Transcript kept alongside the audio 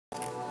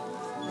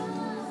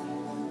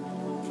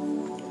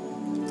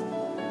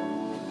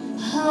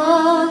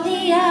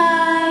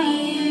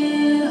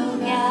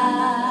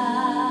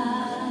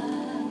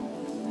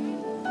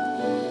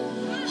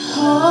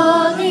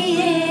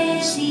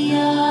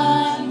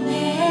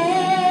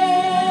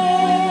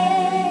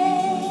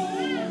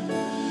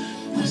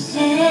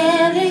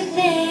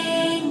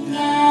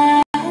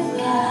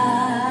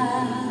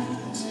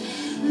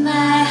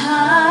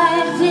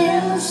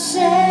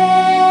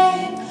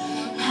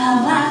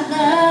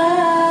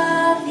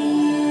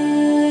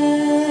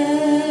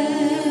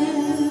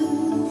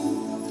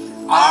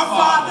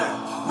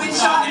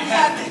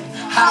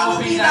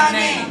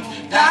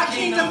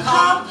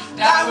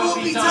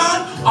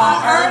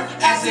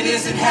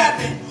is in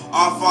heaven.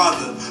 Our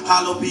Father,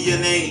 hallowed be your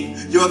name.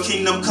 Your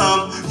kingdom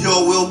come,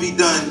 your will be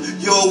done.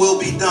 Your will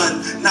be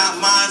done. Not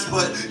mine,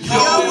 but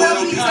your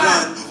will be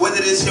done. Whether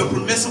it is your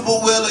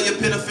permissible will or your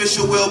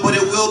beneficial will, but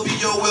it will be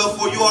your will,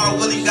 for you are a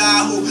willing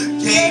God who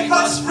gave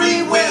us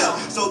free will.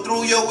 So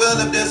through your will,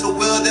 if there's a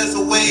will, there's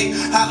a way.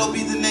 Hallowed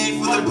be the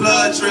name for the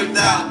blood dripped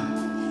out.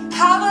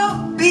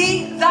 Hallowed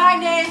be thy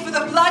name, for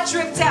the blood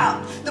dripped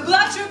out. The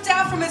blood dripped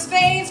out from his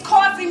veins,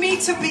 causing me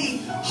to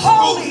be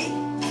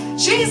holy.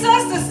 Jesus,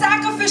 the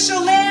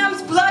sacrificial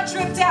lamb's blood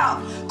dripped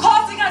out,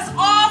 causing us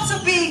all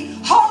to be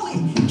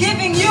holy,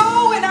 giving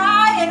you and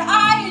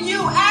I and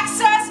you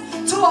access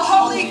to a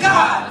holy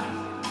God.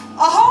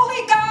 A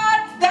holy God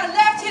that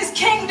left his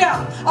kingdom.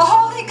 A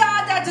holy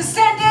God that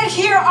descended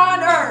here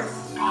on earth.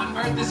 On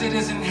earth as it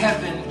is in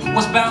heaven.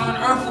 What's bound on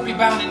earth will be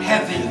bound in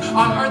heaven.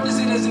 On earth as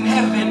it is in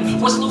heaven.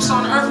 What's loose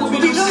on earth will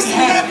be loose in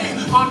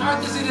heaven. On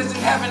earth as it is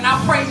in heaven.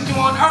 I praise you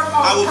on earth.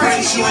 I will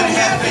praise you in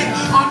heaven.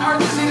 On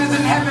earth as it is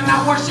in heaven.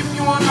 I worship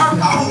you on earth.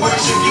 I will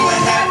worship you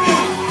in heaven.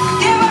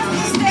 Give us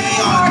this day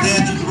our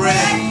daily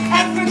bread,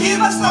 and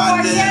forgive us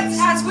our debts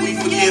as we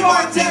forgive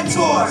our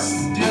debtors.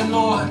 Dear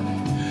Lord,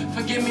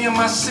 forgive me of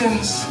my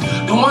sins,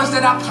 the ones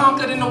that I've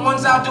conquered and the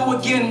ones I'll do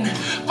again.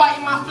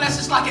 Fighting my flesh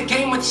is like a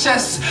game of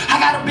chess. I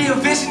gotta be a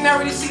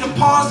visionary to see the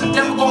pawns the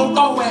devil gonna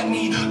throw at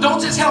me.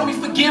 Don't just help me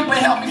forgive, but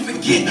help me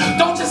forget.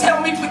 Don't just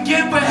help me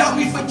forgive, but help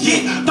me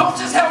forget. Don't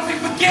just help me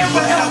forgive,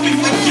 but help me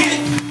forget.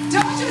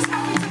 Don't just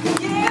help me to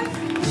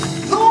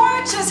forgive.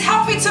 Lord, just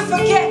help me to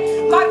forget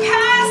my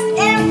past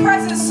and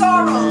present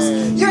sorrows.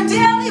 Your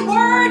daily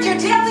word, your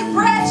daily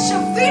bread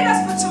shall feed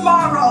us for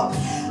tomorrow.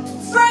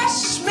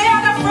 Fresh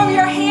manna from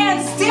your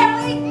hands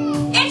daily,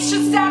 it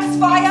should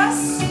satisfy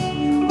us.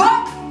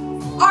 But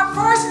our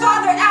first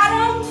father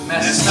Adam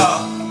messed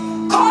up,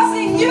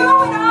 causing you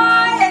and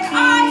I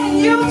and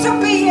you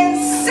to be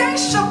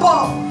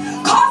insatiable,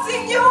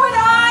 causing you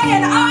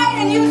and I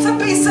and you to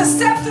be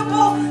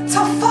susceptible to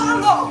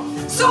follow.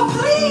 So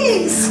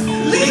please,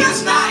 lead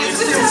us not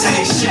into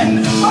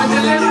temptation, but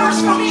deliver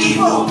us from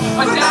evil.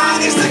 For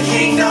thine is the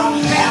kingdom,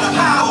 and the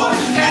power,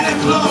 and the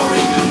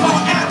glory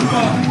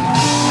forever.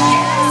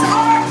 Is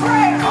our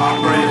prayer. Our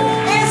prayer.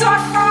 Is our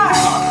cry.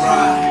 Our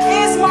cry.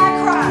 Is my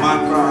cry. My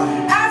cry.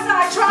 As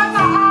I dry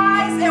my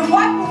eyes and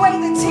wipe away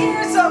the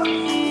tears of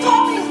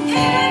falling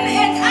in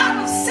and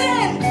out of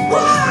sin.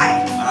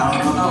 Why? I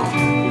don't know.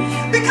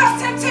 Because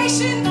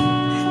temptation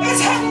is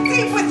hidden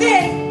deep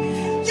within.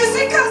 You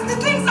see, because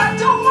the things I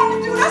don't want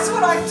to do, that's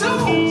what I do.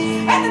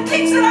 And the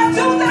things that I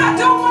do that I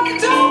don't want to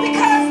do,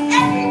 because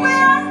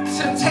everywhere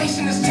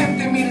temptation is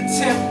tempting me to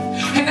tempt.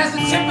 And as the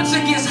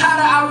temperature gets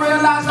hotter, I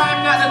realize I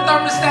am not the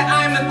thermostat,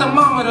 I am the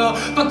thermometer.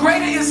 But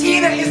greater is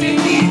he that is in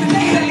me than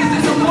he that is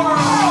in the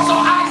world. So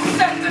I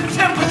set the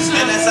temperature.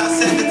 And as I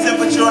set the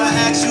temperature, I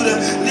ask you to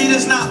lead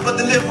us not but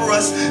deliver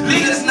us.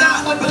 Lead us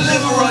not but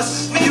deliver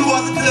us. For you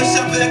are the good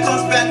shepherd that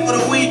comes back for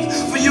the weak.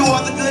 For you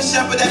are the good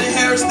shepherd that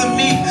inherits the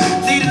meek,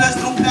 leading us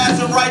through paths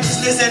of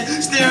righteousness and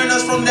steering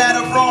us from that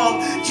of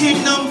wrong.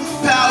 Kingdom,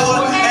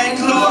 power, and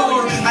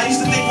glory. I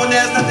used to think when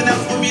there's nothing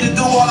else for me to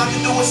do, all I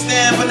can do is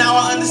stand. But now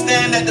I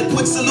understand that the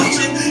quick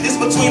solution is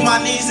between my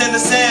knees and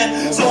the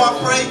sand. So I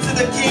pray to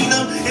the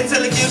kingdom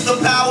until it gives the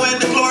power and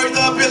the glory,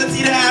 the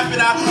ability to happen.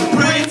 I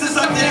pray till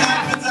something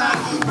happens. I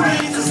pray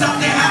till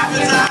something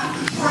happens. I